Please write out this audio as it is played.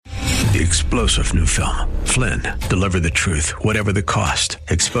The explosive new film, Flynn, deliver the truth, whatever the cost,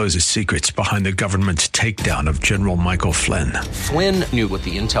 exposes secrets behind the government's takedown of General Michael Flynn. Flynn knew what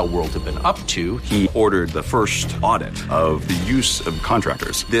the intel world had been up to. He ordered the first audit of the use of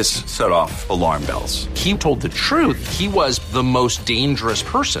contractors. This set off alarm bells. He told the truth. He was the most dangerous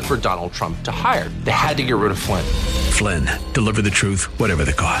person for Donald Trump to hire. They had to get rid of Flynn. Flynn, deliver the truth, whatever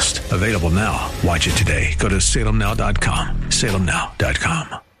the cost. Available now. Watch it today. Go to salemnow.com.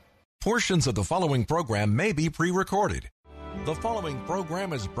 salemnow.com. Portions of the following program may be pre-recorded. The following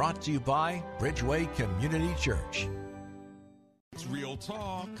program is brought to you by Bridgeway Community Church. It's Real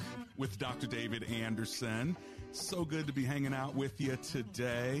Talk with Dr. David Anderson. So good to be hanging out with you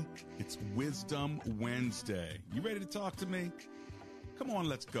today. It's Wisdom Wednesday. You ready to talk to me? Come on,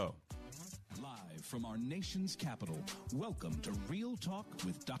 let's go. Live from our nation's capital, welcome to Real Talk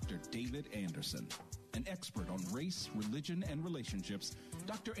with Dr. David Anderson. An expert on race, religion, and relationships,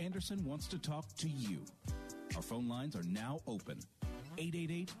 Dr. Anderson wants to talk to you. Our phone lines are now open.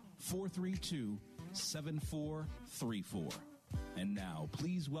 888-432-7434. And now,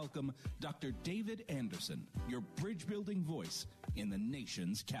 please welcome Dr. David Anderson, your bridge-building voice in the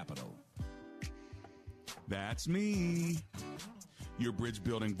nation's capital. That's me, your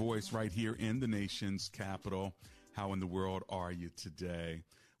bridge-building voice right here in the nation's capital. How in the world are you today?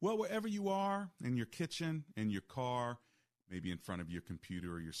 Well, wherever you are, in your kitchen, in your car, maybe in front of your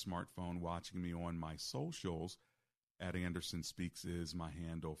computer or your smartphone, watching me on my socials, at Anderson Speaks is my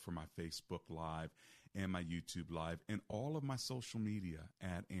handle for my Facebook Live and my YouTube Live and all of my social media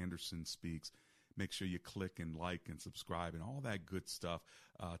at Anderson Speaks. Make sure you click and like and subscribe and all that good stuff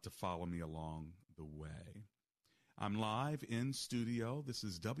to follow me along the way. I'm live in studio. This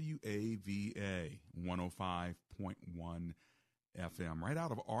is WAVA 105.1 FM, right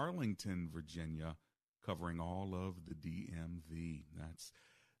out of Arlington, Virginia, covering all of the DMV. That's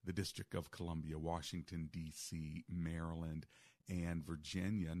the District of Columbia, Washington, D.C., Maryland, and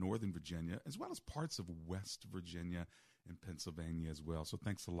Virginia, Northern Virginia, as well as parts of West Virginia and Pennsylvania as well. So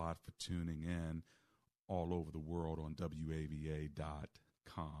thanks a lot for tuning in all over the world on WAVA.com.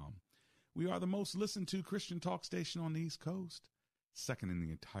 We are the most listened to Christian talk station on the East Coast, second in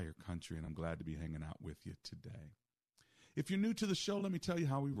the entire country, and I'm glad to be hanging out with you today. If you're new to the show, let me tell you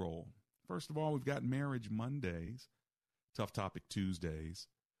how we roll. First of all, we've got Marriage Mondays, Tough Topic Tuesdays,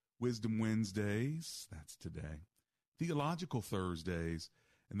 Wisdom Wednesdays, that's today, Theological Thursdays,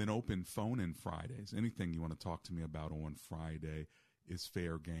 and then Open Phone-In Fridays. Anything you want to talk to me about on Friday is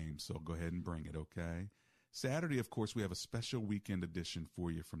fair game, so go ahead and bring it, okay? Saturday, of course, we have a special weekend edition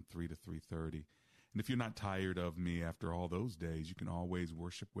for you from 3 to 3:30. And if you're not tired of me after all those days, you can always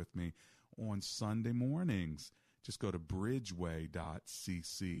worship with me on Sunday mornings. Just go to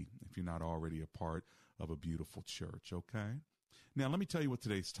bridgeway.cc if you're not already a part of a beautiful church, okay? Now, let me tell you what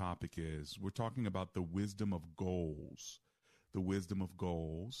today's topic is. We're talking about the wisdom of goals. The wisdom of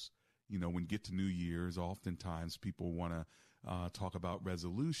goals. You know, when you get to New Year's, oftentimes people want to talk about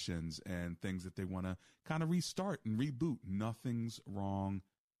resolutions and things that they want to kind of restart and reboot. Nothing's wrong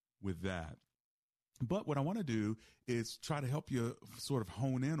with that. But what I want to do is try to help you sort of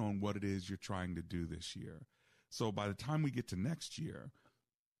hone in on what it is you're trying to do this year. So by the time we get to next year,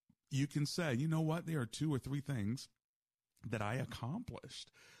 you can say, you know what, there are 2 or 3 things that I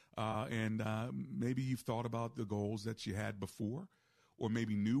accomplished. And maybe you've thought about the goals that you had before, or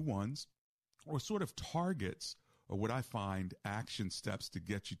maybe new ones, or sort of targets, or what I find action steps to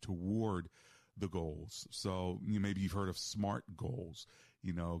get you toward the goals. So maybe you've heard of SMART goals,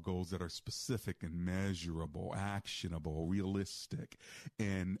 goals that are specific and measurable, actionable, realistic,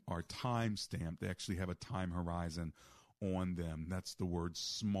 and are time stamped. They actually have a time horizon on them. That's the word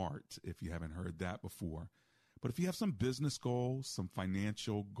SMART, if you haven't heard that before. But if you have some business goals, some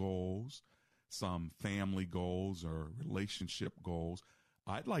financial goals, some family goals or relationship goals,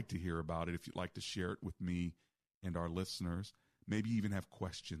 I'd like to hear about it if you'd like to share it with me and our listeners. Maybe even have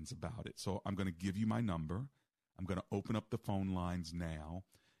questions about it. So I'm going to give you my number. I'm going to open up the phone lines now.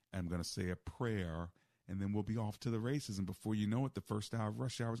 And I'm going to say a prayer, and then we'll be off to the races. And before you know it, the first hour of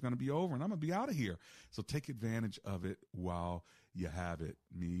rush hour is going to be over, and I'm going to be out of here. So take advantage of it while you have it.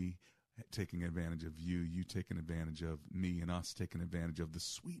 Me taking advantage of you, you taking advantage of me, and us taking advantage of the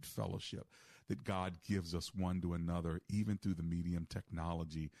sweet fellowship that God gives us one to another, even through the medium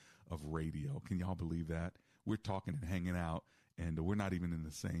technology of radio. Can y'all believe that? We're talking and hanging out, and we're not even in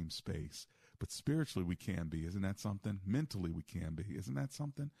the same space. But spiritually we can be. Isn't that something? Mentally we can be. Isn't that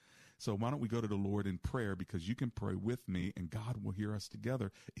something? So why don't we go to the Lord in prayer, because you can pray with me and God will hear us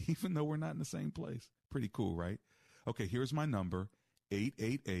together, even though we're not in the same place. Pretty cool, right? Okay, here's my number,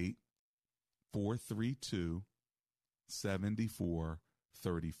 888-432-7434.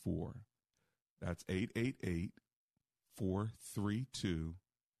 That's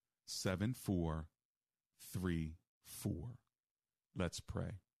 888-432-7434. Let's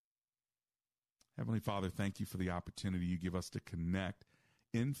pray. Heavenly Father, thank you for the opportunity you give us to connect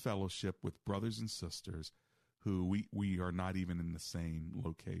in fellowship with brothers and sisters who we are not even in the same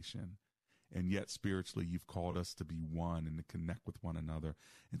location. And yet spiritually, you've called us to be one and to connect with one another.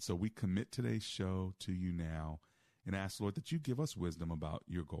 And so we commit today's show to you now and ask, Lord, that you give us wisdom about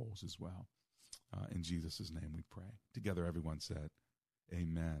your goals as well. In Jesus' name we pray. Together, everyone said,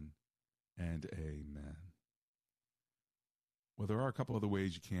 amen and amen. Well, there are a couple other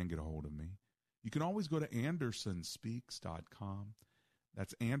ways you can get a hold of me. You can always go to andersonspeaks.com.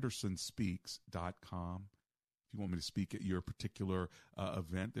 That's andersonspeaks.com. If you want me to speak at your particular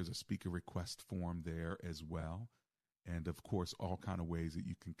event, there's a speaker request form there as well. And, of course, all kind of ways that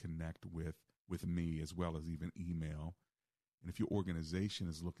you can connect with me, as well as even email. And if your organization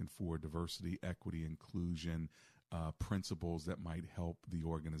is looking for diversity, equity, inclusion principles that might help the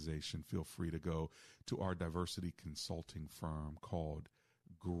organization, feel free to go to our diversity consulting firm called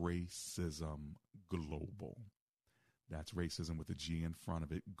Gracism Global. That's racism with a G in front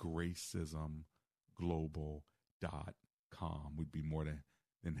of it, gracismglobal.com. We'd be more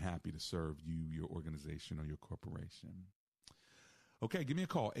than happy to serve you, your organization, or your corporation. Okay, give me a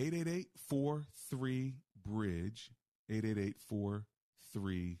call, 888-43-BRIDGE,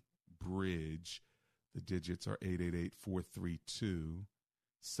 888-43-BRIDGE. The digits are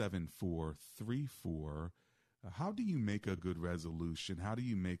 888-432-7434. How do you make a good resolution? How do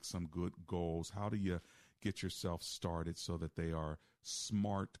you make some good goals? How do you get yourself started so that they are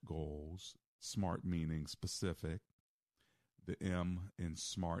SMART goals? SMART meaning specific. The M in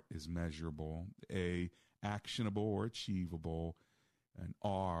SMART is measurable. A, actionable or achievable. And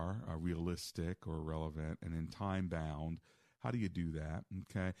R, realistic or relevant. And then time bound. How do you do that?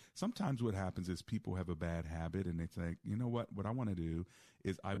 Okay. Sometimes what happens is people have a bad habit and they think, you know what I want to do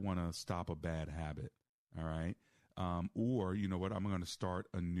is I want to stop a bad habit. All right. Or, you know what, I'm going to start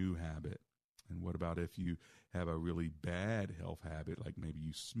a new habit. And what about if you have a really bad health habit, like maybe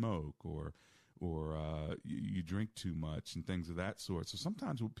you smoke or you drink too much and things of that sort. So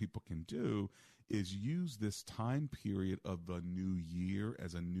sometimes what people can do is use this time period of the new year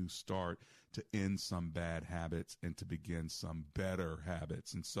as a new start to end some bad habits and to begin some better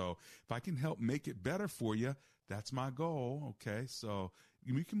habits. And so if I can help make it better for you, that's my goal. Okay. So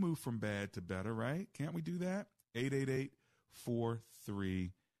we can move from bad to better, right? Can't we do that?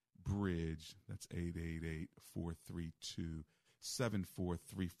 888-43-BRIDGE. That's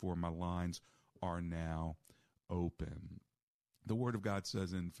 888-432-7434. My lines are now open. The Word of God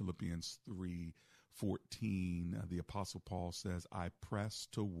says in Philippians 3:14, the Apostle Paul says, I press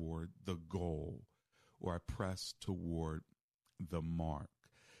toward the goal, or I press toward the mark.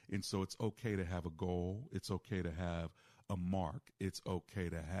 And so it's okay to have a goal. It's okay to have a mark. It's okay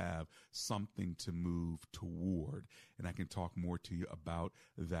to have something to move toward. And I can talk more to you about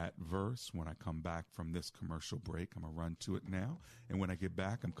that verse when I come back from this commercial break. I'm going to run to it now. And when I get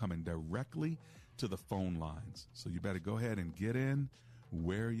back, I'm coming directly to the phone lines. So you better go ahead and get in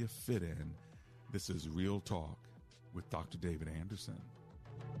where you fit in. This is Real Talk with Dr. David Anderson.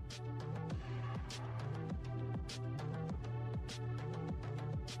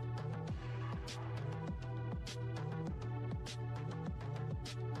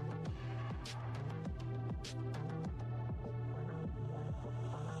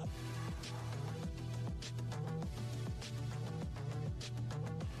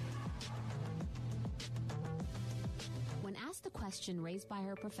 Question raised by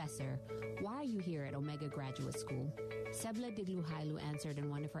her professor, why are you here at Omega Graduate School? Sebla Digluhailu answered in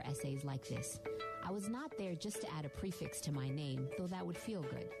one of her essays like this: I was not there just to add a prefix to my name, though that would feel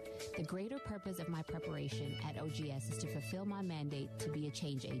good. The greater purpose of my preparation at OGS is to fulfill my mandate to be a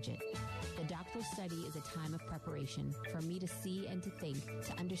change agent. The doctoral study is a time of preparation for me to see and to think,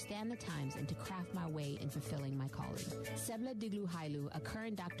 to understand the times, and to craft my way in fulfilling my calling. Sebla Digluhailu, a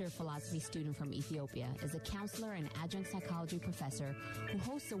current Doctor of Philosophy student from Ethiopia, is a counselor and adjunct psychology professor who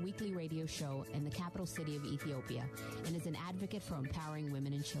hosts a weekly radio show in the capital city of Ethiopia and is an advocate for empowering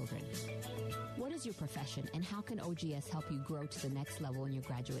women and children. What is your profession, and how can OGS help you grow to the next level in your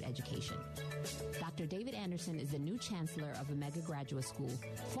graduate education? Dr. David Anderson is the new chancellor of Omega Graduate School,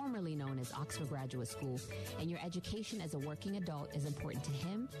 formerly known as Oxford Graduate School, and your education as a working adult is important to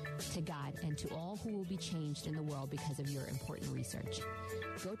him, to God, and to all who will be changed in the world because of your important research.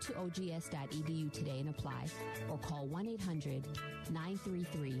 Go to ogs.edu today and apply, or call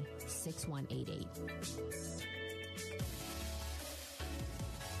 1-800-933-6188.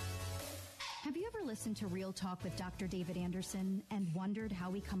 Have you ever listened to Real Talk with Dr. David Anderson and wondered how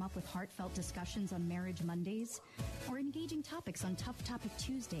we come up with heartfelt discussions on Marriage Mondays or engaging topics on Tough Topic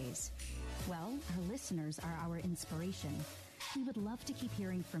Tuesdays? Well, our listeners are our inspiration. We would love to keep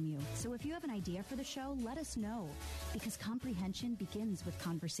hearing from you. So if you have an idea for the show, let us know, because comprehension begins with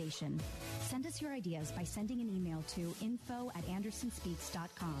conversation. Send us your ideas by sending an email to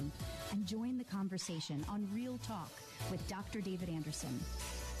info@andersonspeaks.com and join the conversation on Real Talk with Dr. David Anderson.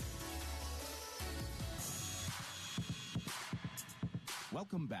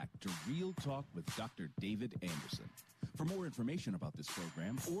 Welcome back to Real Talk with Dr. David Anderson. For more information about this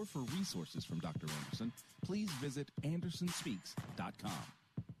program or for resources from Dr. Anderson, please visit andersonspeaks.com.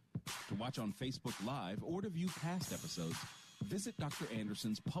 To watch on Facebook Live or to view past episodes, visit Dr.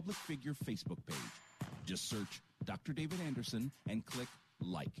 Anderson's public figure Facebook page. Just search Dr. David Anderson and click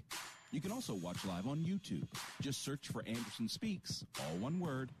like. You can also watch live on YouTube. Just search for Anderson Speaks, all one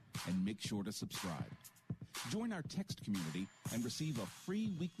word, and make sure to subscribe. Join our text community and receive a free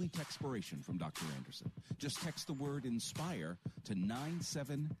weekly textpiration from Dr. Anderson. Just text the word INSPIRE to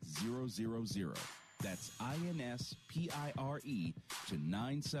 97000. That's INSPIRE to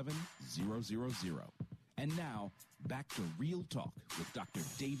 97000. And now, back to Real Talk with Dr.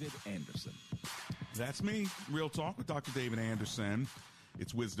 David Anderson. That's me, Real Talk with Dr. David Anderson.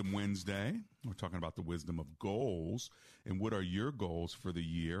 It's Wisdom Wednesday. We're talking about the wisdom of goals. And what are your goals for the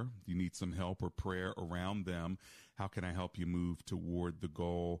year? Do you need some help or prayer around them? How can I help you move toward the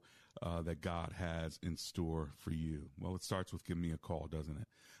goal that God has in store for you? Well, it starts with giving me a call, doesn't it?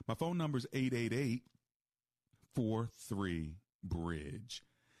 My phone number is 888-43-BRIDGE.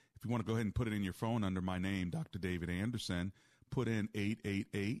 If you want to go ahead and put it in your phone under my name, Dr. David Anderson, put in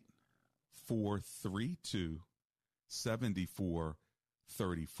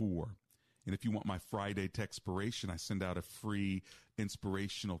 888-432-7434. And if you want my Friday textpiration, I send out a free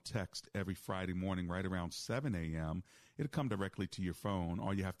inspirational text every Friday morning right around 7 a.m. It'll come directly to your phone.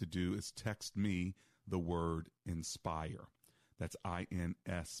 All you have to do is text me the word INSPIRE. That's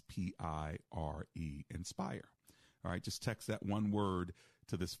INSPIRE, INSPIRE. All right, just text that one word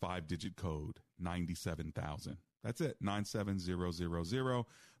to this 5-digit code, 97,000. That's it, 97000,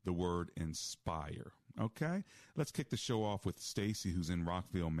 the word INSPIRE. Okay, let's kick the show off with Stacy, who's in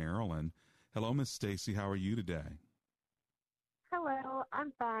Rockville, Maryland. Hello, Miss Stacy. How are you today? Hello,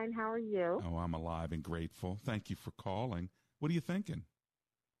 I'm fine. How are you? Oh, I'm alive and grateful. Thank you for calling. What are you thinking?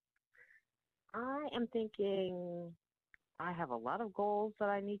 I am thinking I have a lot of goals that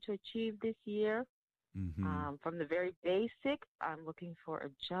I need to achieve this year. Mm-hmm. From the very basic, I'm looking for a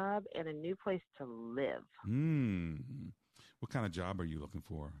job and a new place to live. What kind of job are you looking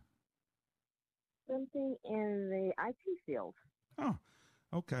for? Something in the IT field. Oh,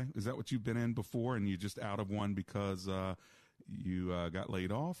 okay. Is that what you've been in before and you're just out of one because you got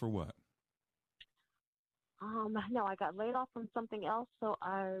laid off or what? No, I got laid off from something else, so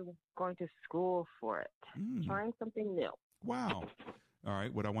I'm going to school for it. Trying something new. Wow. All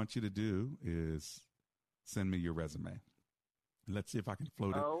right. What I want you to do is send me your resume. Let's see if I can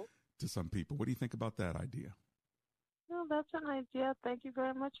float it to some people. What do you think about that idea? Well, that's an idea. Thank you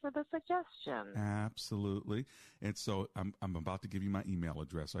very much for the suggestion. Absolutely. And so I'm about to give you my email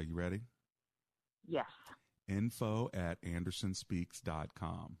address. Are you ready? Yes.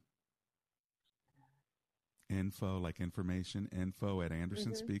 info@andersonspeaks.com. Info, like information,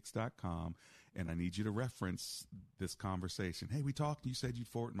 info@andersonspeaks.com. And I need you to reference this conversation. Hey, we talked. You said you'd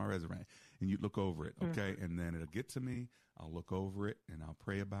forward my resume. And you look over it, okay? And then it'll get to me. I'll look over it, and I'll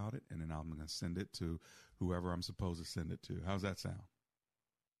pray about it. And then I'm going to send it to whoever I'm supposed to send it to. How's that sound?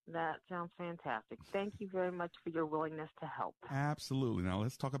 That sounds fantastic. Thank you very much for your willingness to help. Absolutely. Now,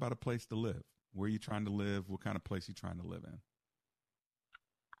 let's talk about a place to live. Where are you trying to live? What kind of place are you trying to live in?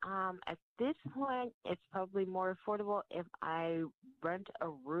 At this point, it's probably more affordable if I rent a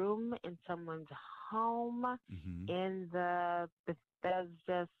room in someone's home in the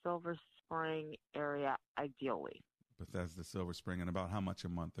Bethesda, Silver Spring area, ideally. Bethesda, Silver Spring. And about how much a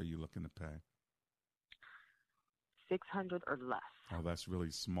month are you looking to pay? $600 or less. Oh, that's really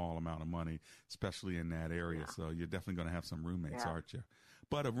small amount of money, especially in that area. Yeah. So you're definitely going to have some roommates, aren't you?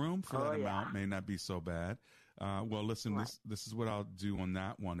 But a room for that amount may not be so bad. Well, listen, this is what I'll do on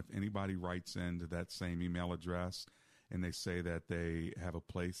that one. If anybody writes into that same email address and they say that they have a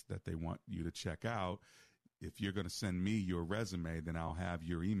place that they want you to check out, if you're going to send me your resume, then I'll have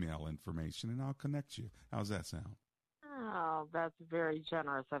your email information and I'll connect you. How's that sound? Oh, that's very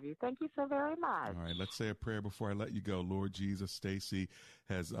generous of you. Thank you so very much. All right, let's say a prayer before I let you go. Lord Jesus, Stacy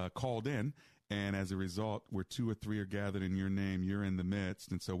has called in, and as a result, where 2 or 3 are gathered in your name, you're in the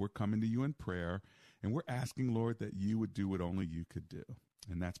midst. And so we're coming to you in prayer, and we're asking, Lord, that you would do what only you could do.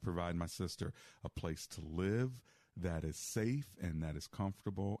 And that's provide my sister a place to live that is safe and that is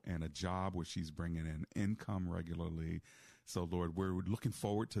comfortable, and a job where she's bringing in income regularly. So, Lord, we're looking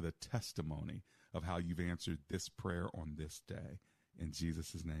forward to the testimony of how you've answered this prayer on this day. In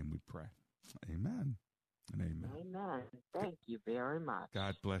Jesus' name we pray. Amen and amen. Amen. Thank you very much.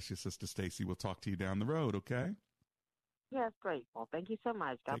 God bless you, Sister Stacy. We'll talk to you down the road, okay? Yes, grateful. Thank you so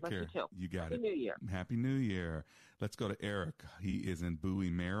much. God Take bless care. you, too. You got Happy it. New Year. Happy New Year. Let's go to Eric. He is in Bowie,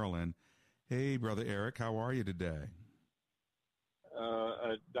 Maryland. Hey, Brother Eric, how are you today?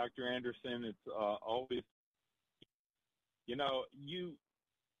 Dr. Anderson, it's always, you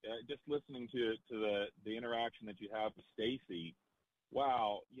just listening to the interaction that you have with Stacy.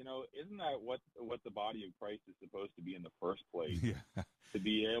 Wow, isn't that what the body of Christ is supposed to be in the first place? Yeah. To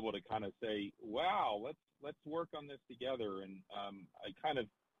be able to kind of say, wow, let's work on this together. And I kind of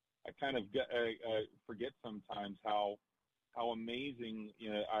forget sometimes how amazing,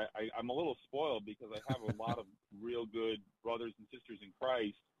 I'm a little spoiled because I have a lot of real good brothers and sisters in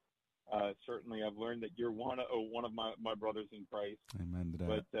Christ. Certainly, I've learned that you're one of my brothers in Christ. Amen to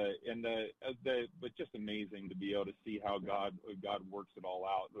that. But just amazing to be able to see how God works it all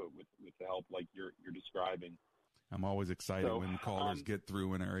out with the help like you're describing. I'm always excited when callers get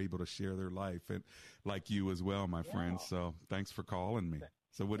through and are able to share their life, and like you as well, my friend. So thanks for calling me.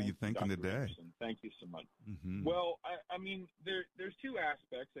 So what are you thinking Dr. today? Anderson. Thank you so much. Mm-hmm. Well, I mean, there's two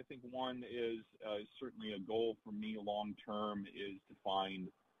aspects. I think one is certainly a goal for me long term is to find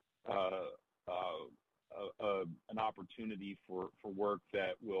an opportunity for work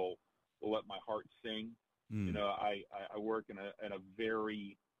that will let my heart sing. I work in a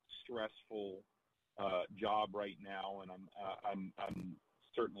very stressful job right now, and I'm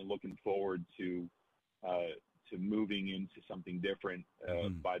certainly looking forward to moving into something different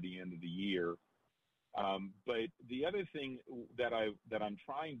by the end of the year. But the other thing that I'm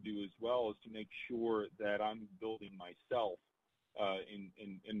trying to do as well is to make sure that I'm building myself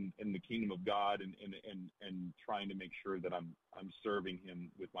in the kingdom of God and trying to make sure that I'm serving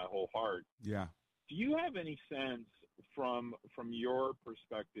Him with my whole heart. Yeah. Do you have any sense from your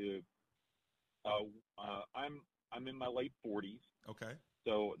perspective? I'm in my late 40s. Okay.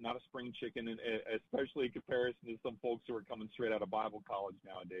 So not a spring chicken, especially in comparison to some folks who are coming straight out of Bible college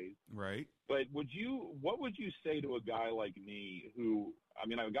nowadays. Right. But what would you say to a guy like me who,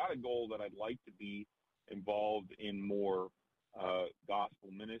 I've got a goal that I'd like to be involved in more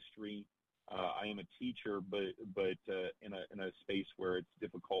gospel ministry. I am a teacher, but in a space where it's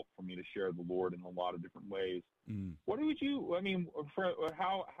difficult for me to share the Lord in a lot of different ways. What would you?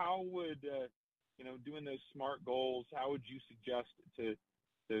 How would doing those SMART goals? How would you suggest to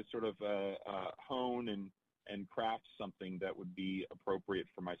sort of hone and craft something that would be appropriate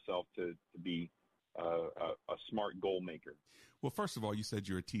for myself to be a SMART goal maker? Well, first of all, you said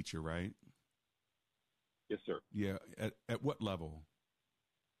you're a teacher, right? Yes, sir. Yeah. At what level?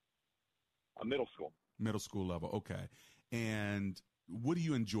 Middle school. Middle school level. Okay. And what do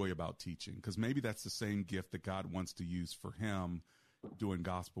you enjoy about teaching? Because maybe that's the same gift that God wants to use for Him doing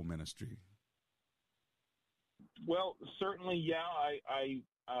gospel ministry. Well, certainly, yeah. I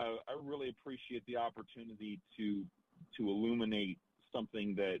really appreciate the opportunity to illuminate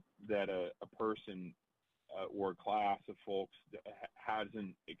something that a person or a class of folks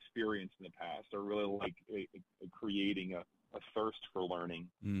hasn't experienced in the past. I really like creating a thirst for learning.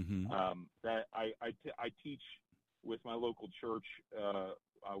 Mm-hmm. That I teach with my local church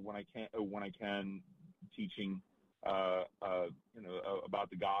when I can teaching about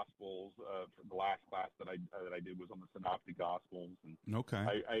the Gospels. The last class that I did was on the Synoptic Gospels, and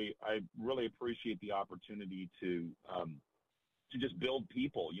okay. I really appreciate the opportunity to just build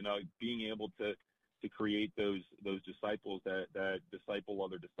people. Being able to create those disciples that disciple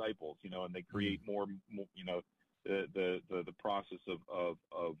other disciples. And they create more. The process of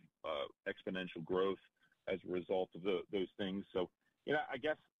exponential growth as a result of those things. So, I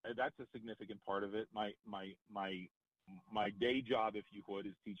guess that's a significant part of it. My day job, if you would,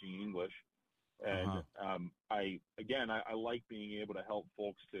 is teaching English. And I like being able to help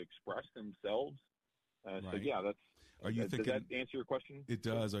folks to express themselves. Right. So, yeah, that's. Are you does thinking, that answer your question? It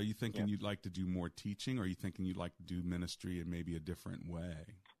does. Are you thinking you'd like to do more teaching, or are you thinking you'd like to do ministry in maybe a different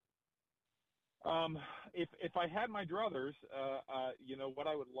way? If I had my druthers, what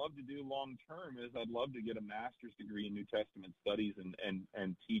I would love to do long term is I'd love to get a master's degree in New Testament studies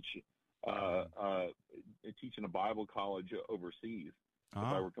and teach in a Bible college overseas. If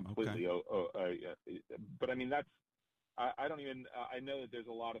I were completely, okay. but I don't even. I know that there's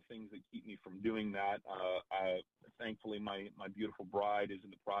a lot of things that keep me from doing that. Thankfully, my beautiful bride is in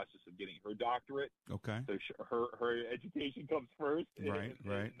the process of getting her doctorate. Okay. So her education comes first. Right.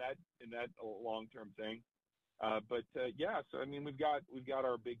 In that long-term thing. But so I mean, we've got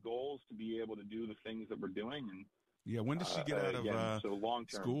our big goals to be able to do the things that we're doing. And yeah, when does she get out of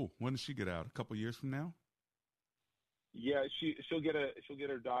school? When does she get out? A couple years from now? Yeah, she'll get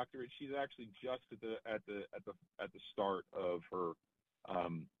her doctorate. She's actually just at the start of her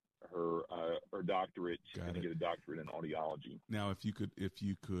doctorate. She's going to get a doctorate in audiology. Now, if you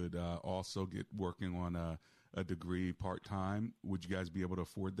could also get working on a degree part time, would you guys be able to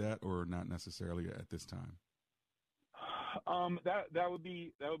afford that, or not necessarily at this time? That would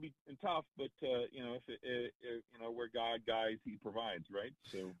be tough, but if where God guides, He provides, right?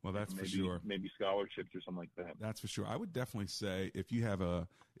 So that's maybe, for sure. Maybe scholarships or something like that. That's for sure. I would definitely say if you have a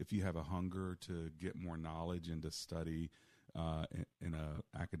hunger to get more knowledge and to study in a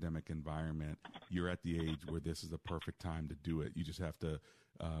academic environment, you're at the age where this is the perfect time to do it. You just have to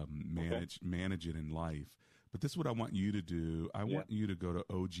manage it in life. But this is what I want you to do. I want you to go to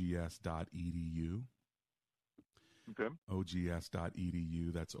ogs.edu. Okay.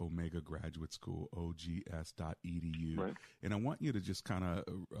 OGS.edu. That's Omega Graduate School, OGS.edu. Right. And I want you to just kind of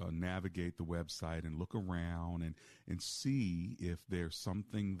navigate the website and look around and see if there's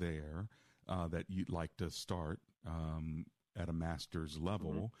something there that you'd like to start at a master's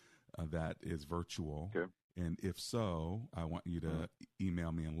level that is virtual. Okay. And if so, I want you to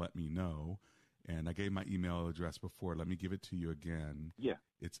email me and let me know. And I gave my email address before. Let me give it to you again. Yeah.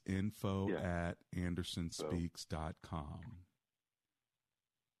 It's info@andersonspeaks.com.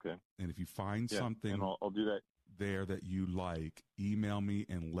 Okay. And if you find something and I'll do that there that you like, email me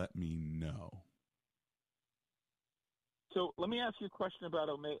and let me know. So let me ask you a question about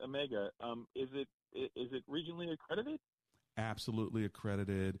Omega. Is it regionally accredited? Absolutely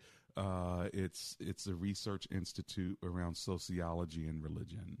accredited. It's a research institute around sociology and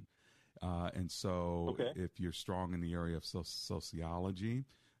religion. And so if you're strong in the area of sociology,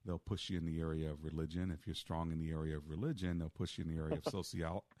 they'll push you in the area of religion. If you're strong in the area of religion, they'll push you in the area of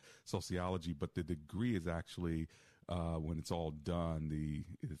sociology. But the degree is actually, when it's all done,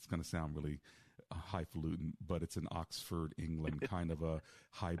 it's going to sound really highfalutin, but it's an Oxford, England kind of a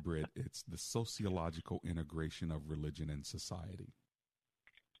hybrid. It's the sociological integration of religion and society.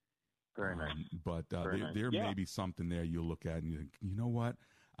 Very nice. But there may be something there you'll look at and you think, you know what?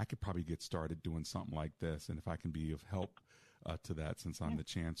 I could probably get started doing something like this. And if I can be of help to that, since I'm the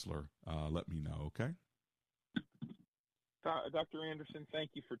chancellor, let me know, okay? Dr. Anderson,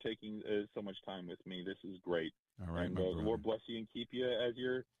 thank you for taking so much time with me. This is great. All right, and my the brother. Lord bless you and keep you as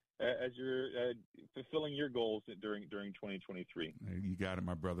you're fulfilling your goals during 2023. You got it,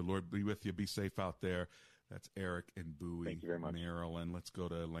 my brother. Lord be with you. Be safe out there. That's Eric in Bowie, Thank you very much. Maryland. Let's go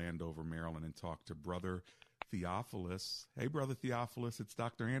to Landover, Maryland, and talk to Brother Theophilus. Hey, Brother Theophilus, it's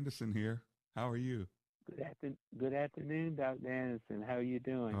Dr. Anderson here. How are you? Good afternoon, Dr. Anderson. How are you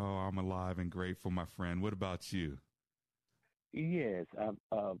doing? Oh, I'm alive and grateful, my friend. What about you? Yes,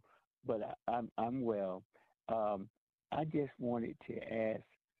 but I'm well. I just wanted to ask,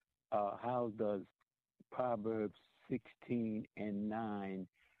 how does Proverbs 16:9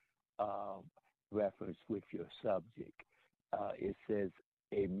 reference with your subject? It says,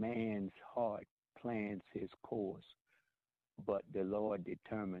 "A man's heart plans his course, but the Lord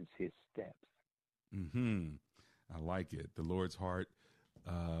determines his steps." I like it. The Lord's heart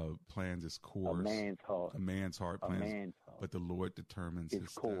plans his course. A man's heart plans, but the Lord determines his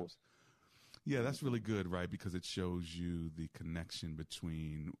course. Steps. Yeah, that's really good, right? Because it shows you the connection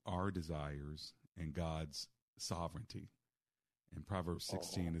between our desires and God's sovereignty. And Proverbs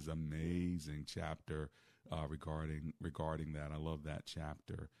 16 is an amazing chapter regarding that. I love that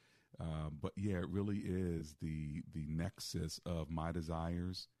chapter. But yeah, it really is the nexus of my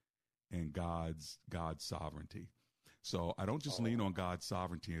desires and God's sovereignty. So I don't just lean on God's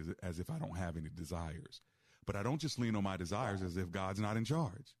sovereignty as if I don't have any desires, but I don't just lean on my desires as if God's not in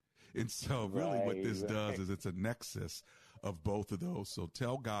charge. And so really what this does is it's a nexus of both of those. So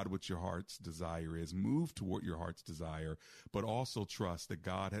tell God what your heart's desire is, move toward your heart's desire, but also trust that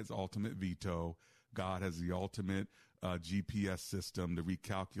God has ultimate veto. God has the ultimate GPS system to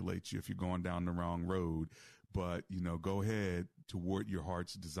recalculate you if you're going down the wrong road. But, go ahead toward your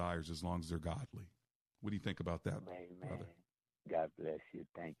heart's desires as long as they're godly. What do you think about that, brother? God bless you.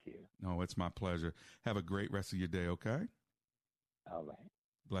 Thank you. No, it's my pleasure. Have a great rest of your day, okay? All right.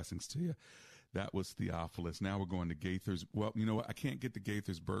 Blessings to you. That was Theophilus. Now we're going to Gaithersburg. Well, you know what? I can't get to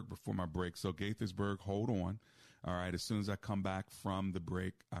Gaithersburg before my break. So Gaithersburg, hold on. All right. As soon as I come back from the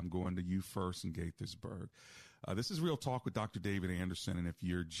break, I'm going to you first in Gaithersburg. This is Real Talk with Dr. David Anderson, and if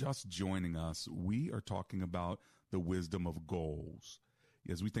you're just joining us, we are talking about the wisdom of goals.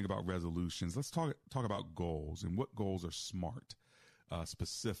 As we think about resolutions, let's talk about goals and what goals are smart,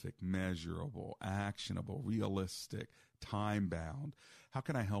 specific, measurable, actionable, realistic, time-bound. How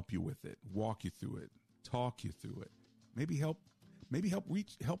can I help you with it? Walk you through it, talk you through it, maybe help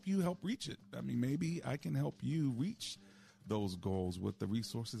you reach it. I mean, maybe I can help you reach those goals with the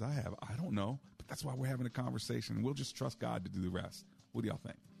resources I have. I don't know, but that's why we're having a conversation. We'll just trust God to do the rest. What do y'all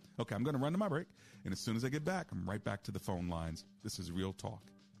think? Okay, I'm going to run to my break, and as soon as I get back, I'm right back to the phone lines. This is Real Talk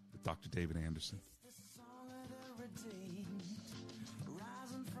with Dr. David Anderson.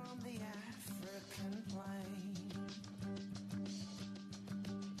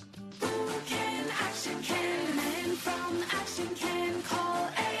 Action can, men from Action can call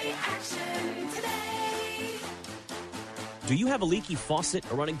A-Action today. Do you have a leaky faucet,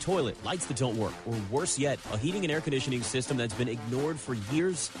 a running toilet, lights that don't work, or worse yet, a heating and air conditioning system that's been ignored for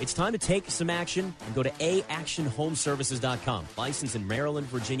years? It's time to take some action and go to actionhomeservices.com. Licensed in Maryland,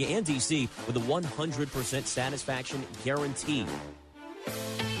 Virginia, and D.C. with a 100% satisfaction guarantee.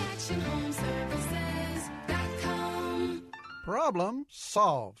 actionhomeservices.com. Problem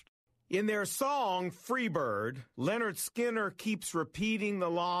solved. In their song, Freebird, Leonard Skinner keeps repeating the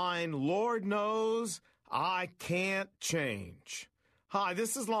line, Lord knows I can't change. Hi,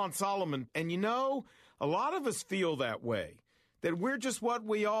 this is Lon Solomon, and you know, a lot of us feel that way, that we're just what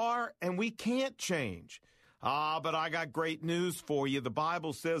we are and we can't change. But I got great news for you. The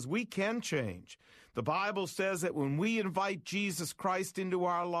Bible says we can change. The Bible says that when we invite Jesus Christ into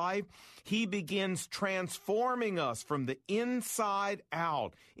our life, he begins transforming us from the inside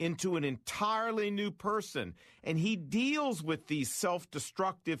out into an entirely new person. And he deals with these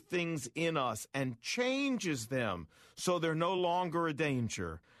self-destructive things in us and changes them so they're no longer a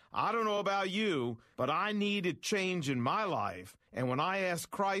danger. I don't know about you, but I needed change in my life. And when I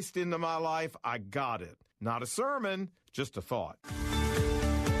asked Christ into my life, I got it. Not a sermon, just a thought.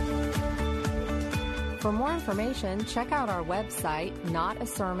 For more information, check out our website,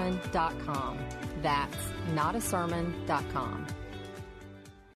 notasermon.com. That's notasermon.com.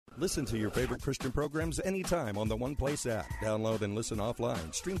 Listen to your favorite Christian programs anytime on the One Place app. Download and listen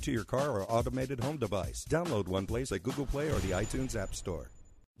offline. Stream to your car or automated home device. Download One Place at Google Play or the iTunes App Store.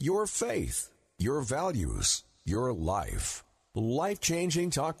 Your faith, your values, your life. Life-changing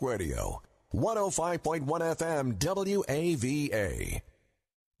talk radio. 105.1 FM WAVA.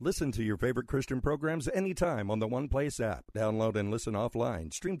 Listen to your favorite Christian programs anytime on the One Place app. Download and listen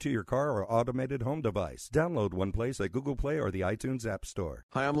offline. Stream to your car or automated home device. Download One Place at Google Play or the iTunes App Store.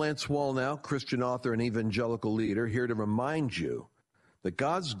 Hi, I'm Lance Wallnau, Christian author and evangelical leader, here to remind you that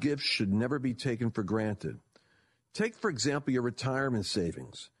God's gifts should never be taken for granted. Take, for example, your retirement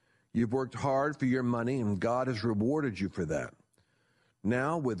savings. You've worked hard for your money, and God has rewarded you for that.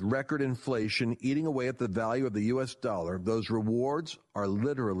 Now, with record inflation eating away at the value of the U.S. dollar, those rewards are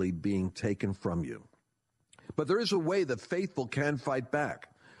literally being taken from you. But there is a way the faithful can fight back.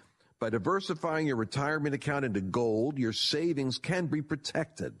 By diversifying your retirement account into gold, your savings can be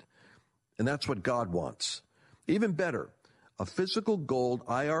protected. And that's what God wants. Even better, a physical gold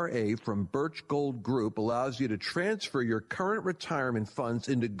IRA from Birch Gold Group allows you to transfer your current retirement funds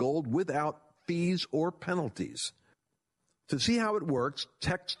into gold without fees or penalties. To see how it works,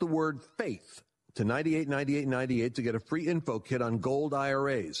 text the word FAITH to 989898 to get a free info kit on gold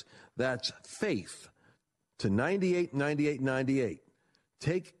IRAs. That's FAITH to 989898.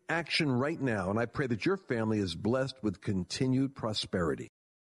 Take action right now, and I pray that your family is blessed with continued prosperity.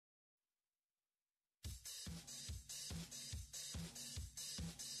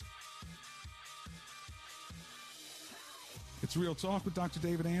 It's Real Talk with Dr.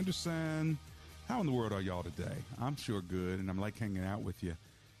 David Anderson. How in the world are y'all today? I'm sure good, and I'm like hanging out with you.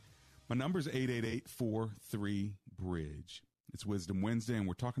 My number is 888-43-BRIDGE. It's Wisdom Wednesday, and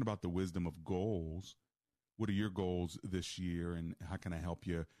we're talking about the wisdom of goals. What are your goals this year, and how can I help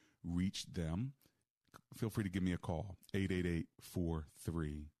you reach them? Feel free to give me a call,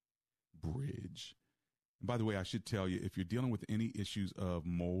 888-43-BRIDGE. And by the way, I should tell you, if you're dealing with any issues of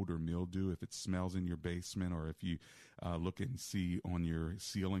mold or mildew, if it smells in your basement, or if you look and see on your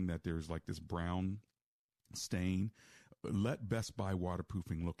ceiling that there's like this brown stain, let Best Buy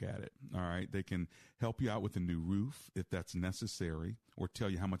Waterproofing look at it. All right. They can help you out with a new roof if that's necessary, or tell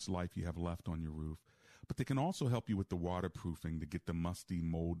you how much life you have left on your roof. But they can also help you with the waterproofing to get the musty,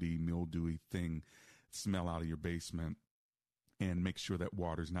 moldy, mildewy thing smell out of your basement. and make sure that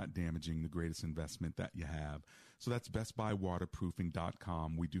water's not damaging the greatest investment that you have. So that's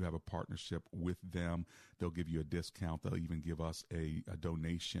bestbuywaterproofing.com. We do have a partnership with them. They'll give you a discount. They'll even give us a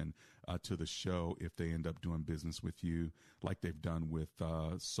donation to the show if they end up doing business with you, like they've done with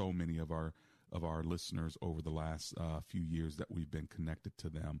so many of our listeners over the last few years that we've been connected to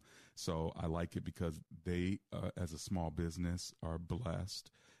them. So I like it because they, as a small business, are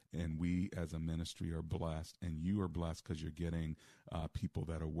blessed. And we as a ministry are blessed, and you are blessed because you're getting people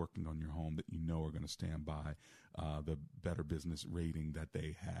that are working on your home that you know are going to stand by the Better Business rating that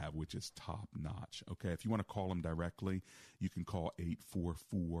they have, which is top notch. Okay, if you want to call them directly, you can call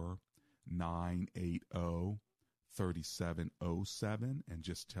 844-980-3707 and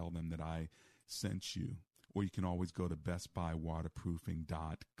just tell them that I sent you. Or you can always go to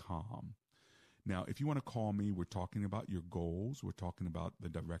bestbuywaterproofing.com. Now, if you want to call me, we're talking about your goals. We're talking about the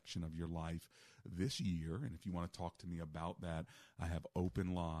direction of your life this year. And if you want to talk to me about that, I have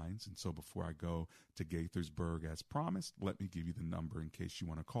open lines. And so before I go to Gaithersburg as promised, let me give you the number in case you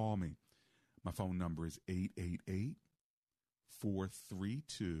want to call me. My phone number is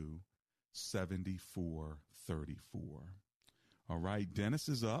 888-432-7434. All right, Dennis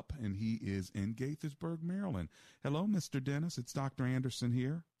is up, and he is in Gaithersburg, Maryland. Hello, Mr. Dennis. It's Dr. Anderson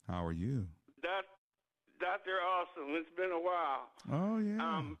here. How are you? Dr. Awesome. It's been a while. Oh,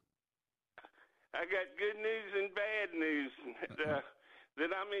 yeah. I got good news and bad news. That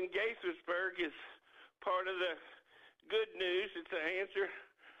I'm in Gaithersburg is part of the good news. It's an answer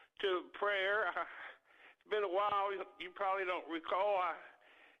to prayer. It's been a while. You probably don't recall. I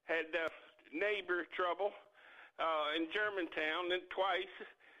had neighbor trouble in Germantown twice.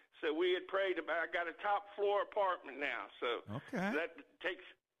 So we had prayed about. I got a top floor apartment now. So that takes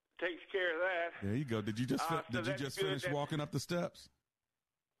care of that. There you go. Did you just finish walking up the steps?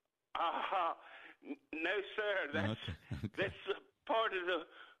 No, sir. That's part of the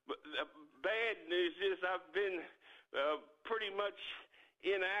bad news. Is I've been pretty much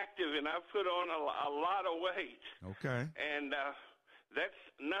inactive, and I've put on a lot of weight. Okay. And that's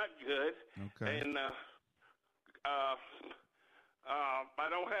not good. Okay. And I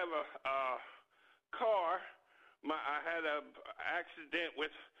don't have a car. I had an accident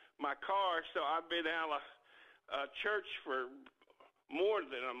with my car, so I've been out of church for more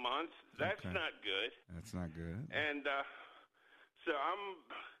than a month. That's not good. That's not good. And so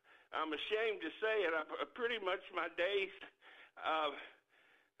I'm ashamed to say it. Pretty much my days.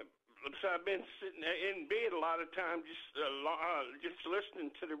 So I've been sitting in bed a lot of times, just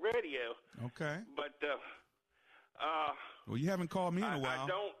listening to the radio. Okay. But well, you haven't called me in a while. I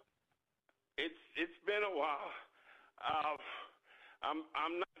don't. It's been a while. I'm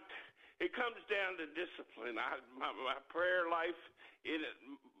not. It comes down to discipline. My prayer life,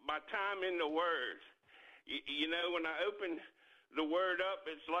 my time in the Word. You know, when I open the Word up,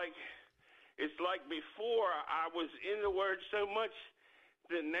 it's like before I was in the Word so much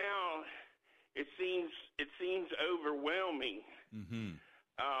that now it seems overwhelming. Mm-hmm.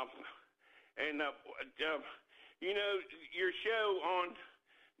 You know, your show on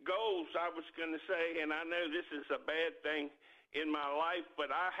goals, I was going to say, and I know this is a bad thing in my life, but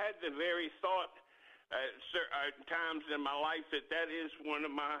I had the very thought at times in my life that is one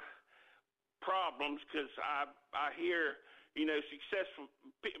of my problems, because I hear, you know, successful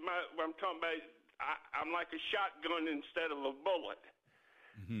what I'm talking about, I'm like a shotgun instead of a bullet.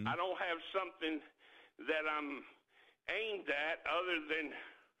 Mm-hmm. I don't have something that I'm aimed at other than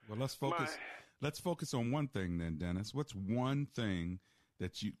let's focus on one thing then, Dennis. What's one thing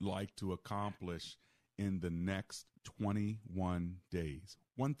that you'd like to accomplish in the next 21 days?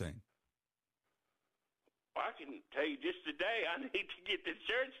 One thing. I can tell you just today, I need to get to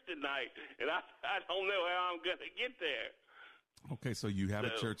church tonight, and I don't know how I'm going to get there. Okay, so you have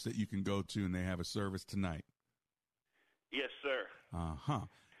a church that you can go to, and they have a service tonight. Yes, sir. Uh-huh.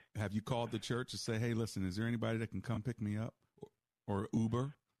 Have you called the church to say, hey, listen, is there anybody that can come pick me up or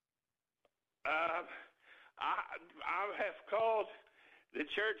Uber? I have called the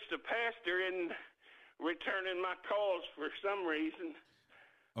church, the pastor, and returning my calls for some reason.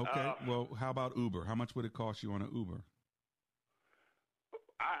 Okay. Well, how about Uber? How much would it cost you on an Uber?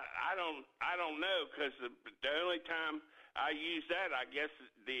 I don't know, because the only time I use that, I guess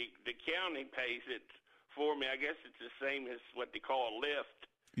the county pays it for me. I guess it's the same as what they call a Lyft.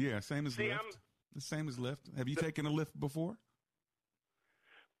 Yeah, same as Lyft. The same as Lyft. Have you taken a Lyft before?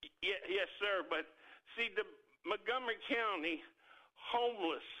 Yes, sir. But see, the Montgomery County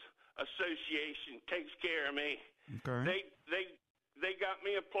Homeless Association takes care of me. Okay. They got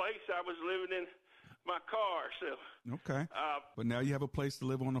me a place. I was living in my car. So okay. But now you have a place to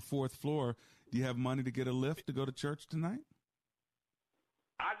live on the 4th floor. Do you have money to get a Lyft to go to church tonight?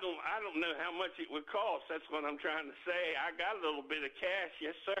 I don't know how much it would cost. That's what I'm trying to say. I got a little bit of cash,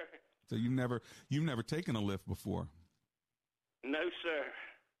 yes, sir. So you've never taken a Lyft before? No, sir.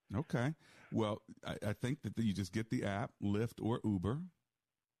 Okay. Well, I think that you just get the app, Lyft or Uber.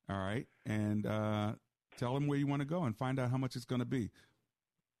 All right. And tell them where you want to go and find out how much it's going to be.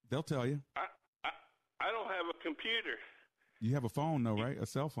 They'll tell you. I don't have a computer. You have a phone, though, right? A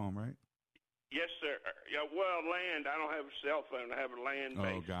cell phone, right? Yes, sir. Yeah, well, land. I don't have a cell phone. I have a land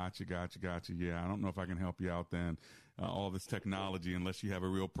base. Oh, gotcha. Yeah, I don't know if I can help you out then. All this technology, unless you have a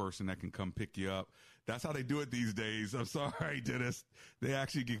real person that can come pick you up. That's how they do it these days. I'm sorry, Dennis. They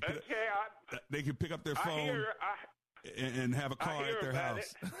actually they can pick up their phone and have a car at their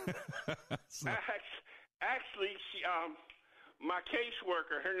house. Actually, my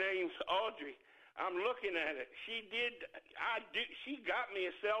caseworker, her name's Audrey. I'm looking at it. She got me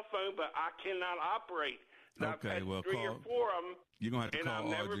a cell phone, but I cannot operate. Okay, I've had 3 or 4 of them. You're gonna have to call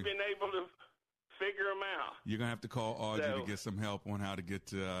Audrey. And I've never been able to figure them out. You're gonna have to call Audrey to get some help on how to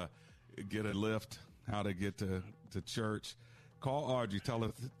get a Lyft, how to get to church. Call Audrey.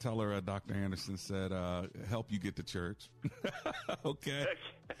 Tell her Dr. Anderson said help you get to church. Okay.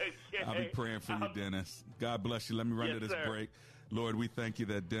 I'll be praying for you, Dennis. God bless you. Let me run to this break. Lord, we thank you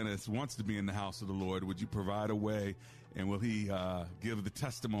that Dennis wants to be in the house of the Lord. Would you provide a way, and will he give the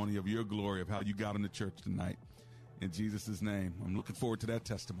testimony of your glory of how you got him to church tonight? In Jesus' name, I'm looking forward to that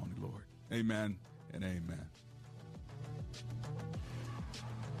testimony, Lord. Amen and amen.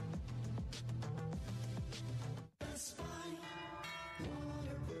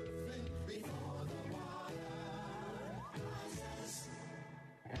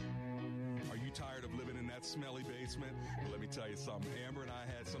 Smelly basement? Well, let me tell you something. Amber and I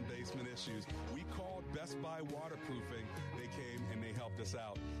had some basement issues. We called Best Buy Waterproofing. They came and they helped us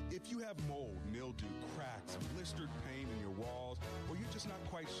out. If you have mold, mildew, cracks, blistered paint in your walls, or you're just not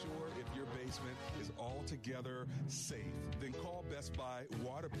quite sure if your basement is altogether safe, then call Best Buy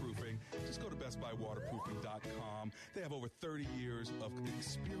Waterproofing. Just go to bestbuywaterproofing.com. They have over 30 years of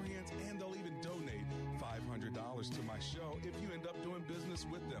experience, and they'll even donate $500 to my show if you end up doing business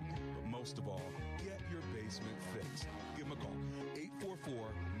with them. But most of all, get your basement fixed. Give them a call.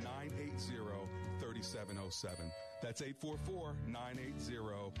 844-980-3707. That's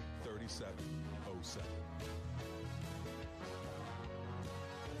 844-980-3707.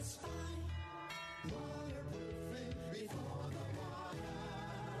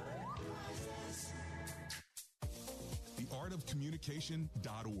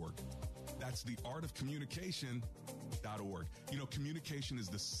 theartofcommunication.org. That's theartofcommunication.org. You know, communication is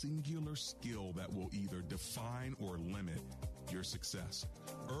the singular skill that will either define or limit your success.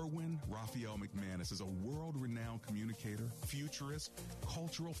 Erwin Raphael McManus is a world-renowned communicator, futurist,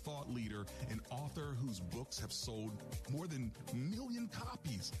 cultural thought leader, and author whose books have sold more than 1 million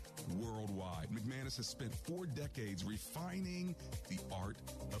copies worldwide. McManus has spent 4 decades refining the art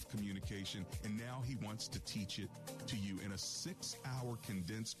of communication, and now he wants to teach it to you in a 6-hour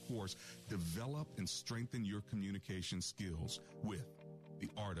condensed course. Develop and strengthen your communication skills with The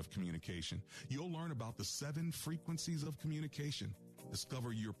Art of Communication. You'll learn about the 7 frequencies of communication.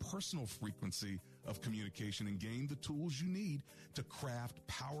 Discover your personal frequency of communication and gain the tools you need to craft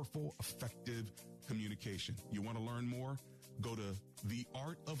powerful, effective communication. You want to learn more? Go to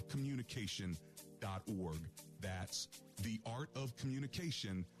theartofcommunication.org. That's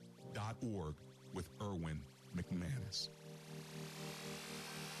theartofcommunication.org with Erwin McManus.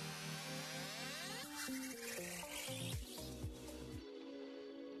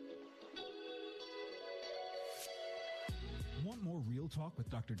 Want more Real Talk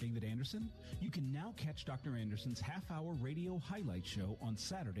with Dr. David Anderson? You can now catch Dr. Anderson's half-hour radio highlight show on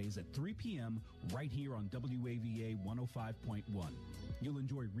Saturdays at 3 p.m. right here on WAVA 105.1. You'll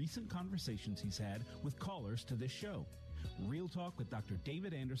enjoy recent conversations he's had with callers to this show. Real Talk with Dr.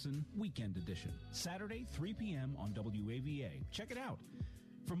 David Anderson, Weekend Edition, Saturday, 3 p.m. on WAVA. Check it out.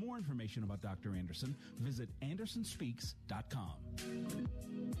 For more information about Dr. Anderson, visit andersonspeaks.com.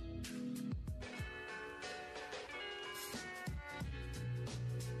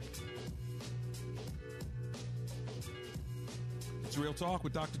 It's Real Talk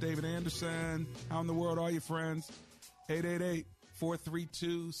with Dr. David Anderson. How in the world are you, friends?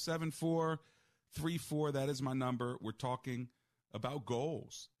 888-432-7434. That is my number. We're talking about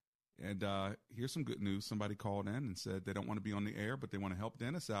goals. And here's some good news. Somebody called in and said they don't want to be on the air, but they want to help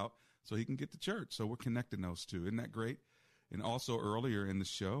Dennis out so he can get to church. So we're connecting those two. Isn't that great? And also earlier in the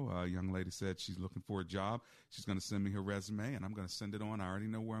show, a young lady said she's looking for a job. She's going to send me her resume, and I'm going to send it on. I already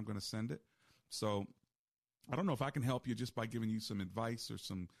know where I'm going to send it. So I don't know if I can help you just by giving you some advice or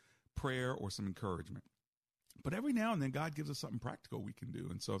some prayer or some encouragement. But every now and then, God gives us something practical we can do.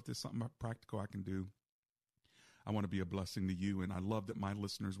 And so if there's something practical I can do, I want to be a blessing to you. And I love that my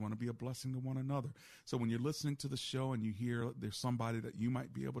listeners want to be a blessing to one another. So when you're listening to the show and you hear there's somebody that you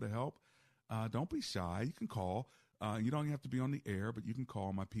might be able to help, don't be shy. You can call. You don't have to be on the air, but you can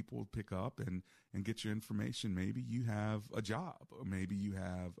call. My people will pick up and get your information. Maybe you have a job, or maybe you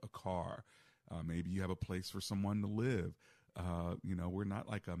have a car. Maybe you have a place for someone to live. We're not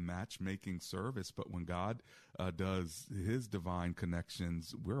like a matchmaking service, but when God does his divine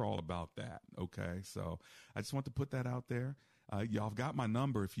connections, we're all about that. Okay. So I just want to put that out there. Y'all have got my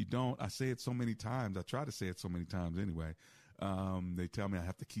number. If you don't, I say it so many times. I try to say it so many times anyway. They tell me I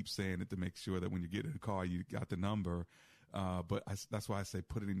have to keep saying it to make sure that when you get in the car, you got the number. But that's why I say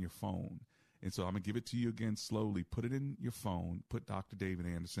put it in your phone. And so I'm going to give it to you again slowly. Put it in your phone. Put Dr. David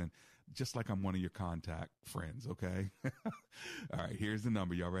Anderson, just like I'm one of your contact friends, okay? All right, here's the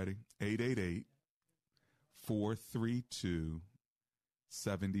number. Y'all ready?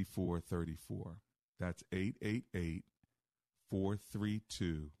 888-432-7434. That's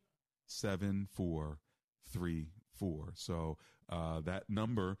 888-432-7434. So that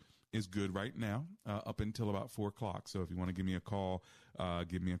number is good right now up until about 4 o'clock. So if you want to give me a call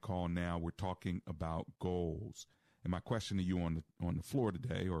now. We're talking about goals. And my question to you on the floor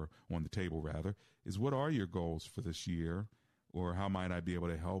today, or on the table rather, is what are your goals for this year? Or how might I be able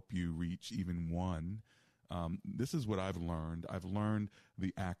to help you reach even one? This is what I've learned. I've learned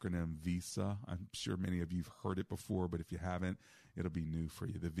the acronym VISA. I'm sure many of you have heard it before, but if you haven't, it'll be new for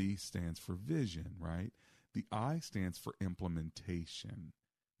you. The V stands for vision, right? The I stands for implementation.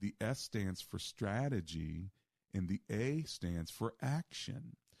 The S stands for strategy, and the A stands for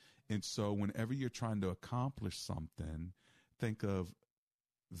action. And so whenever you're trying to accomplish something, think of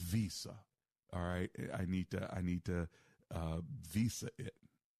Visa. All right. I need to Visa it.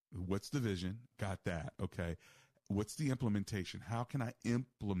 What's the vision? Got that. Okay. What's the implementation? How can I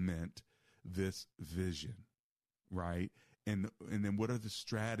implement this vision? Right. And then what are the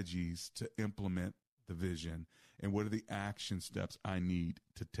strategies to implement the vision? And what are the action steps I need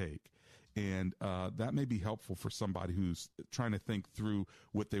to take? And that may be helpful for somebody who's trying to think through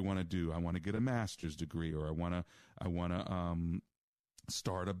what they want to do. I want to get a master's degree, or I want to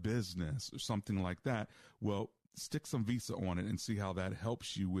start a business or something like that. Well, stick some Visa on it and see how that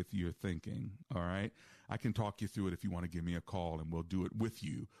helps you with your thinking. All right. I can talk you through it if you want to give me a call, and we'll do it with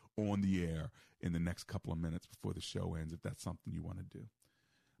you on the air in the next couple of minutes before the show ends, if that's something you want to do.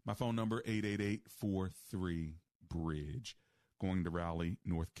 My phone number, 888-43-BRIDGE. Going to Raleigh,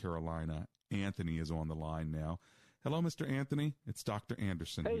 North Carolina. Anthony is on the line now. Hello, Mr. Anthony. It's Dr.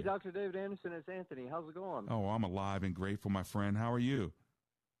 Anderson. Hey, here. Dr. David Anderson. It's Anthony. How's it going? Oh, I'm alive and grateful, my friend. How are you?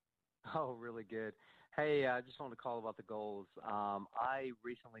 Oh, really good. Hey, I just wanted to call about the goals. I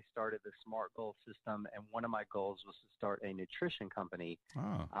recently started the SMART goal system, and one of my goals was to start a nutrition company.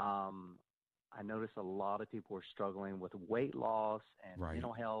 Oh. I noticed a lot of people were struggling with weight loss and Right.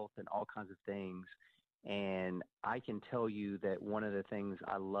 mental health and all kinds of things. And I can tell you that one of the things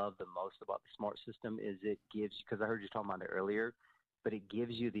I love the most about the SMART system is it gives, because I heard you talking about it earlier, but it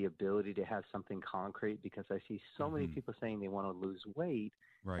gives you the ability to have something concrete, because I see so many people saying they want to lose weight,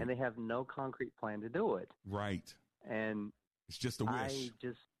 Right. and they have no concrete plan to do it. Right. And it's just a wish. It's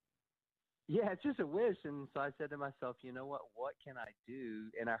just a wish. And so I said to myself, you know what can I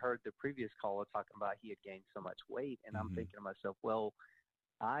do? And I heard the previous caller talking about he had gained so much weight, and I'm thinking to myself, well,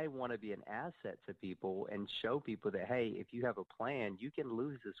 I want to be an asset to people and show people that, hey, if you have a plan, you can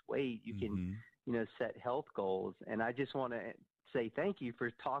lose this weight. You can, set health goals. And I just want to say thank you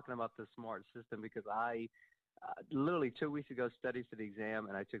for talking about the SMART system, because I literally 2 weeks ago studied for the exam,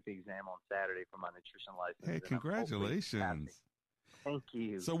 and I took the exam on Saturday for my nutrition license. Hey, congratulations. Thank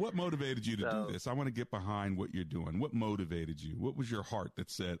you. So what motivated you to do this? I want to get behind what you're doing. What motivated you? What was your heart that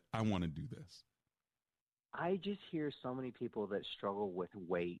said, I want to do this? I just hear so many people that struggle with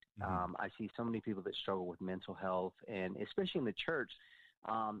weight. I see so many people that struggle with mental health, and especially in the church,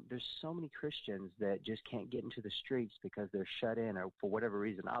 there's so many Christians that just can't get into the streets because they're shut in, or for whatever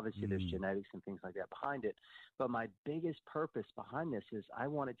reason. Obviously, there's genetics and things like that behind it. But my biggest purpose behind this is I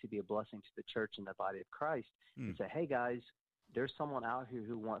want it to be a blessing to the church and the body of Christ and say, hey, guys, there's someone out here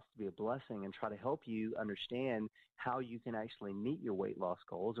who wants to be a blessing, and try to help you understand how you can actually meet your weight loss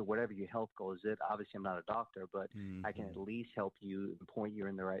goals or whatever your health goal is. Obviously, I'm not a doctor, but I can at least help you and point you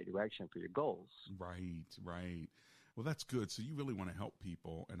in the right direction for your goals. Right. Well, that's good. So you really want to help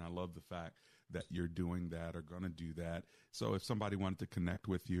people, and I love the fact that you're doing that or going to do that. So if somebody wanted to connect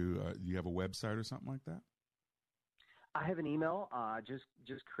with you, do you have a website or something like that? I have an email.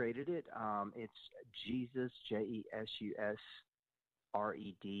 Just created it. It's Jesus,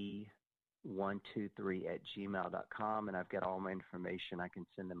 JESUSRED 123@gmail.com, and I've got all my information. I can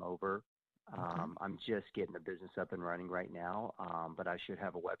send them over. I'm just getting the business up and running right now, but I should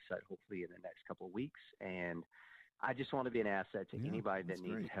have a website hopefully in the next couple of weeks. And I just want to be an asset to anybody that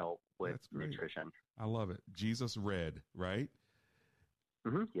needs help with nutrition. I love it. Jesus Red, right?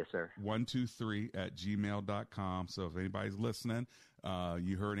 Mm-hmm. Yes, sir. 123@gmail.com. So if anybody's listening,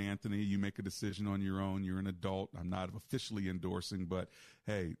 you heard Anthony, you make a decision on your own. You're an adult. I'm not officially endorsing, but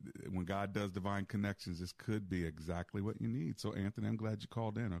hey, when God does divine connections, this could be exactly what you need. So Anthony, I'm glad you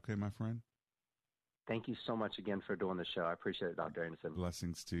called in. Okay, my friend. Thank you so much again for doing the show. I appreciate it, Dr. Anderson.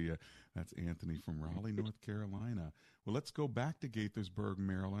 Blessings to you. That's Anthony from Raleigh, North Carolina. Well, let's go back to Gaithersburg,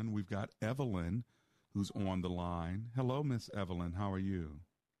 Maryland. We've got Evelyn, who's on the line. Hello, Miss Evelyn. How are you?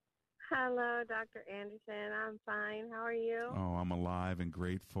 Hello, Dr. Anderson. I'm fine. How are you? Oh, I'm alive and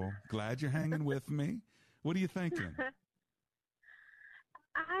grateful. Glad you're hanging with me. What are you thinking?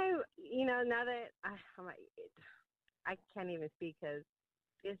 Now that I can't even speak because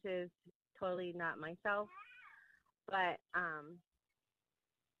this is totally not myself, but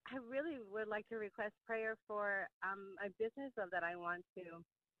I really would like to request prayer for a business that I want to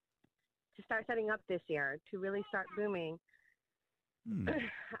start setting up this year, to really start booming.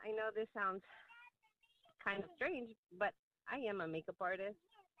 I know this sounds kind of strange, but I am a makeup artist.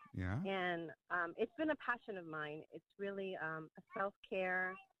 Yeah. And it's been a passion of mine. It's really a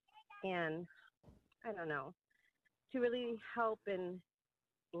self-care and, I don't know, to really help and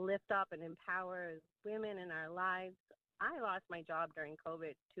lift up and empower women in our lives. I lost my job during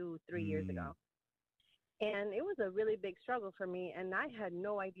COVID 2-3 years ago. And it was a really big struggle for me, and I had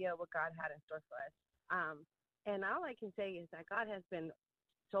no idea what God had in store for us. And all I can say is that God has been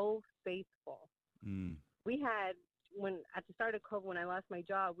so faithful. We had, at the start of COVID, when I lost my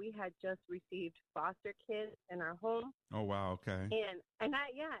job, we had just received foster kids in our home. Oh, wow, okay. And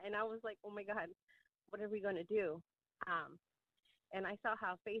I was like, oh my God, what are we going to do? And I saw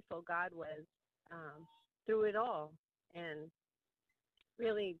how faithful God was through it all, and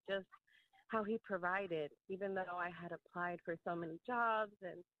really just how he provided, even though I had applied for so many jobs,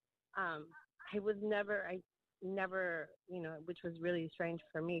 and I never, which was really strange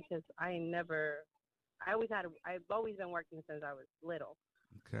for me because I've always been working since I was little.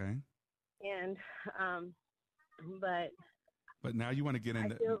 Okay. And, but now you want to get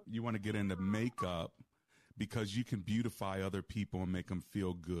into makeup because you can beautify other people and make them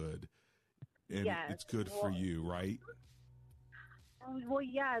feel good. And it's good for you, right? Well,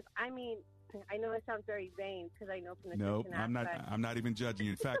 yes. I mean, I know it sounds very vain because I know from the Christian aspect. I'm not even judging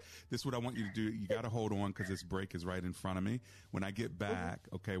you. In fact, this is what I want you to do. You got to hold on because this break is right in front of me. When I get back,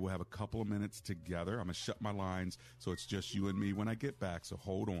 okay, we'll have a couple of minutes together. I'm going to shut my lines so it's just you and me when I get back. So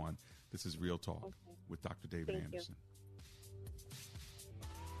hold on. This is Real Talk with Dr. David Anderson.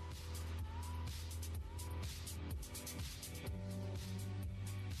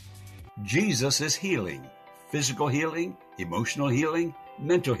 Jesus is healing. Physical healing, emotional healing,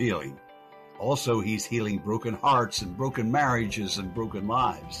 mental healing. Also, he's healing broken hearts and broken marriages and broken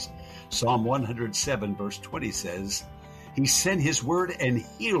lives. Psalm 107 verse 20 says, He sent His word and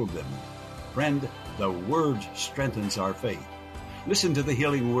healed them. Friend, the word strengthens our faith. Listen to the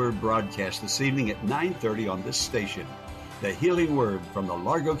Healing Word broadcast this evening at 9:30 on this station. The Healing Word from the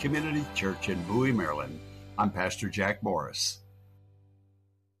Largo Community Church in Bowie, Maryland. I'm Pastor Jack Morris.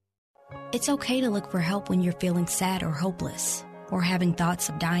 It's okay to look for help when you're feeling sad or hopeless, or having thoughts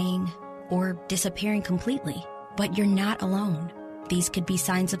of dying, or disappearing completely. But you're not alone. These could be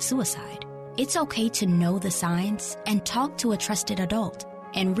signs of suicide. It's okay to know the signs and talk to a trusted adult,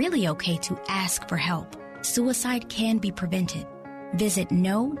 and really okay to ask for help. Suicide can be prevented. Visit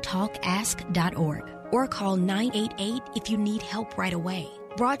notalkask.org or call 988 if you need help right away.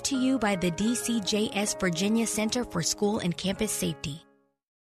 Brought to you by the DCJS Virginia Center for School and Campus Safety.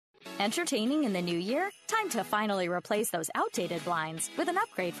 Entertaining in the new year? Time to finally replace those outdated blinds with an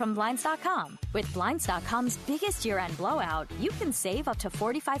upgrade from Blinds.com. With Blinds.com's biggest year-end blowout, you can save up to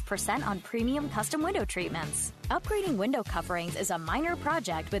 45% on premium custom window treatments. Upgrading window coverings is a minor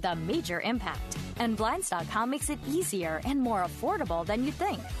project with a major impact. And Blinds.com makes it easier and more affordable than you'd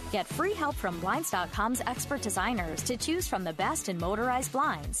think. Get free help from Blinds.com's expert designers to choose from the best in motorized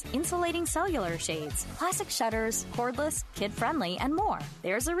blinds, insulating cellular shades, classic shutters, cordless, kid-friendly, and more.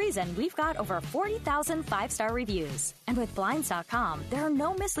 There's a reason we've got over 40,000 five-star reviews. And with Blinds.com, there are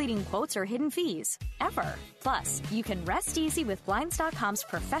no misleading quotes or hidden fees, ever. Plus, you can rest easy with Blinds.com's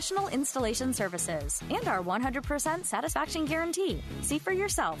professional installation services and our 100% satisfaction guarantee. See for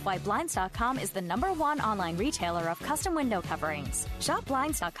yourself why Blinds.com is the #1 online retailer of custom window coverings. Shop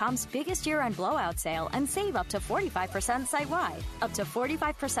Blinds.com's biggest year-end blowout sale and save up to 45% site-wide. Up to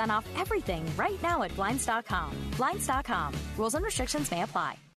 45% off everything right now at Blinds.com. Blinds.com. Rules and restrictions may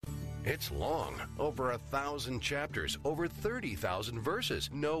apply. It's long, over 1,000 chapters, over 30,000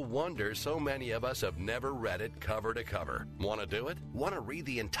 verses. No wonder so many of us have never read it cover to cover. Want to do it? Want to read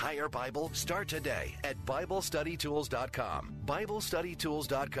the entire Bible? Start today at BibleStudyTools.com.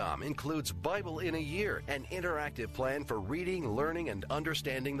 BibleStudyTools.com includes Bible in a Year, an interactive plan for reading, learning, and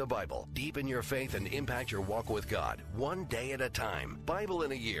understanding the Bible. Deepen your faith and impact your walk with God, one day at a time. Bible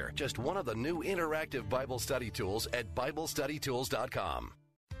in a Year, just one of the new interactive Bible study tools at BibleStudyTools.com.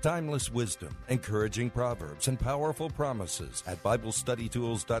 Timeless wisdom, encouraging proverbs, and powerful promises. At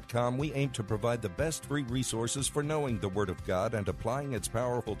BibleStudyTools.com, we aim to provide the best free resources for knowing the Word of God and applying its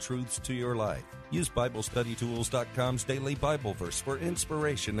powerful truths to your life. Use BibleStudyTools.com's daily Bible verse for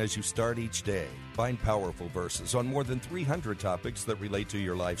inspiration as you start each day. Find powerful verses on more than 300 topics that relate to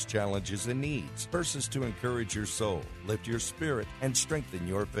your life's challenges and needs. Verses to encourage your soul, lift your spirit, and strengthen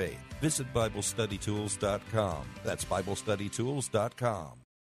your faith. Visit BibleStudyTools.com. That's BibleStudyTools.com.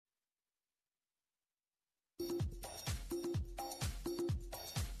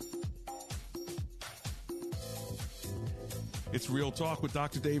 It's Real Talk with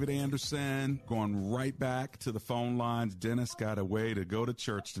Dr. David Anderson. Going right back to the phone lines. Dennis got away to go to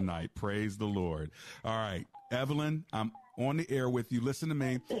church tonight. Praise the Lord. All right, Evelyn, I'm on the air with you. Listen to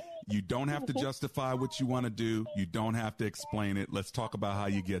me. You don't have to justify what you want to do. You don't have to explain it. Let's talk about how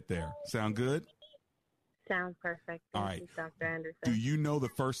you get there. Sound good? Sounds perfect. All right. Thank you, Dr. Anderson. Do you know the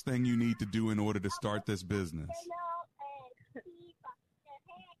first thing you need to do in order to start this business?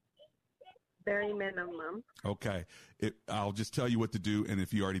 Very minimum. Okay. I'll just tell you what to do, and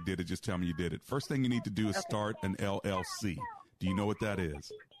if you already did it, just tell me you did it. First thing you need to do is start an LLC. Do you know what that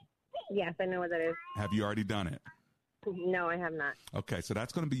is? Yes, I know what that is. Have you already done it? No, I have not. Okay, so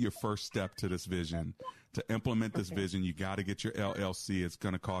that's going to be your first step to this vision. To implement this vision, you got to get your LLC. It's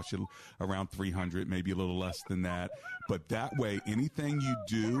going to cost you around $300, maybe a little less than that. But that way, anything you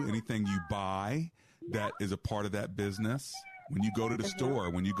do, anything you buy that is a part of that business, when you go to the store,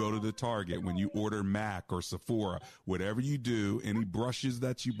 when you go to the Target, when you order MAC or Sephora, whatever you do, any brushes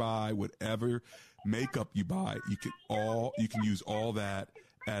that you buy, whatever makeup you buy, you can use all that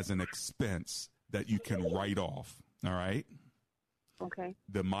as an expense that you can write off. All right? Okay.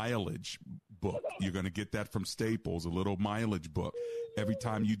 The mileage book, you're going to get that from Staples, a little mileage book. Every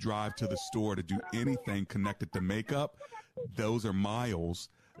time you drive to the store to do anything connected to makeup, those are miles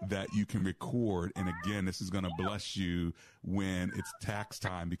that you can record. And again, this is going to bless you when it's tax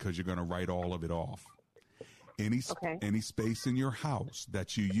time because you're going to write all of it off. Any space in your house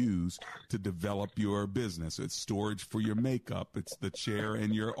that you use to develop your business, it's storage for your makeup, it's the chair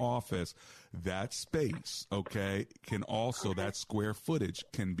in your office, that space, can also, that square footage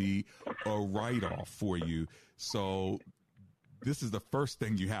can be a write-off for you. So this is the first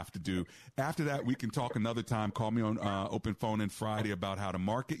thing you have to do. After that, we can talk another time. Call me on Open Phone in Friday about how to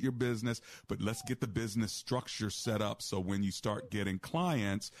market your business. But let's get the business structure set up so when you start getting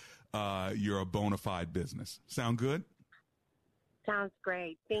clients, you're a bona fide business. Sound good? Sounds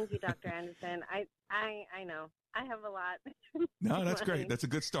great. Thank you, Dr. Anderson. I know. I have a lot. No, that's great. That's a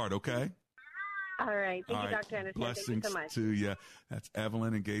good start, okay? All right. Thank you, Dr. Anderson. Blessings Thank you so much. to you. That's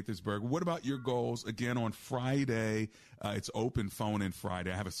Evelyn in Gaithersburg. What about your goals? Again, on Friday, it's Open Phone in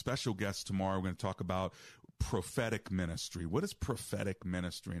Friday. I have a special guest tomorrow. We're going to talk about prophetic ministry. What is prophetic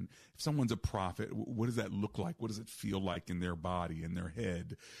ministry? And if someone's a prophet, what does that look like? What does it feel like in their body, in their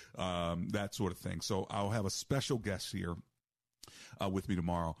head? That sort of thing. So I'll have a special guest here with me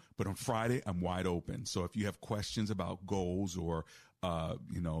tomorrow. But on Friday, I'm wide open. So if you have questions about goals or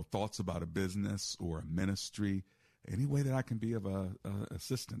thoughts about a business or a ministry, any way that I can be of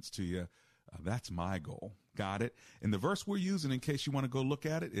assistance to you, that's my goal. Got it? And the verse we're using, in case you want to go look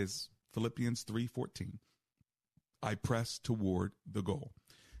at it, is Philippians 3:14. I press toward the goal.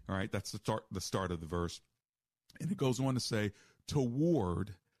 All right, that's the start of the verse. And it goes on to say,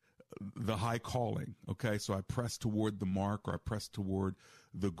 toward the high calling. Okay, so I press toward the mark, or I press toward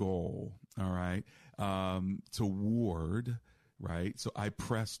the goal. All right, toward. Right? So I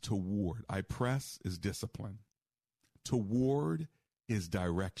press toward. I press is discipline. Toward is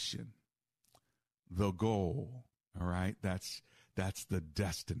direction. The goal. All right? That's the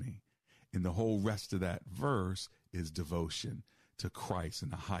destiny. And the whole rest of that verse is devotion to Christ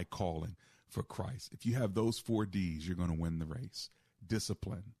and the high calling for Christ. If you have those 4 D's, you're going to win the race.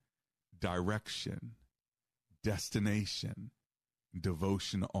 Discipline, direction, destination,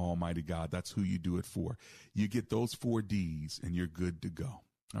 devotion to Almighty God. That's who you do it for. You get those 4 D's and you're good to go.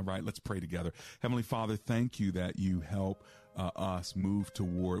 All right, let's pray together. Heavenly Father, thank you that you help us move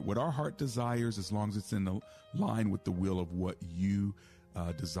toward what our heart desires, as long as it's in line with the will of what you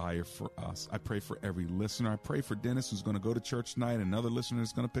desire for us. I pray for every listener. I pray for Dennis, who's going to go to church tonight, and another listener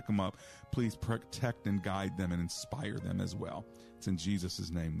is going to pick him up. Please protect and guide them and inspire them as well. It's in Jesus'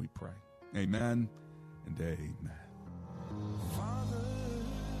 name we pray. Amen and amen. Father,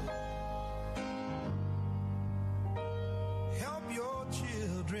 help your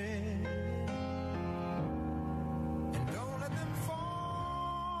children, and don't let them fall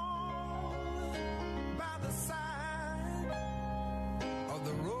by the side of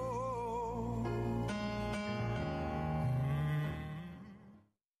the road.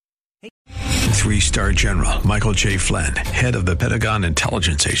 3-star General Michael J. Flynn, head of the Pentagon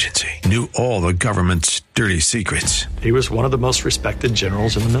Intelligence Agency, knew all the government's dirty secrets. He was one of the most respected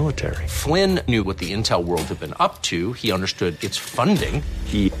generals in the military. Flynn knew what the intel world had been up to. He understood its funding.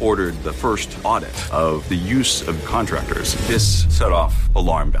 He ordered the first audit of the use of contractors. This set off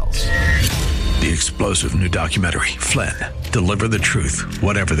alarm bells. The explosive new documentary, Flynn, Deliver the Truth,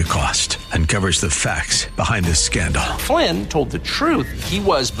 Whatever the Cost, uncovers the facts behind this scandal. Flynn told the truth. He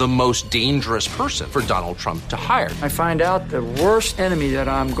was the most dangerous person for Donald Trump to hire. I find out the worst enemy that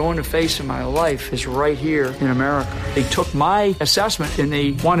I'm going to face in my life is right here in America. They took my assessment and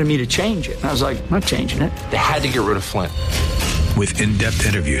they wanted me to change it. And I was like, I'm not changing it. They had to get rid of Flynn. With in-depth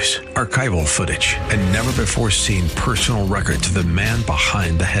interviews, archival footage, and never-before-seen personal records of the man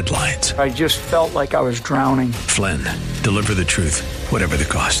behind the headlines. I just felt like I was drowning. Flynn, Deliver the Truth, Whatever the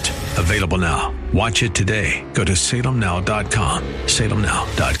Cost. Available now. Watch it today. Go to salemnow.com.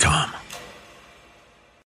 salemnow.com.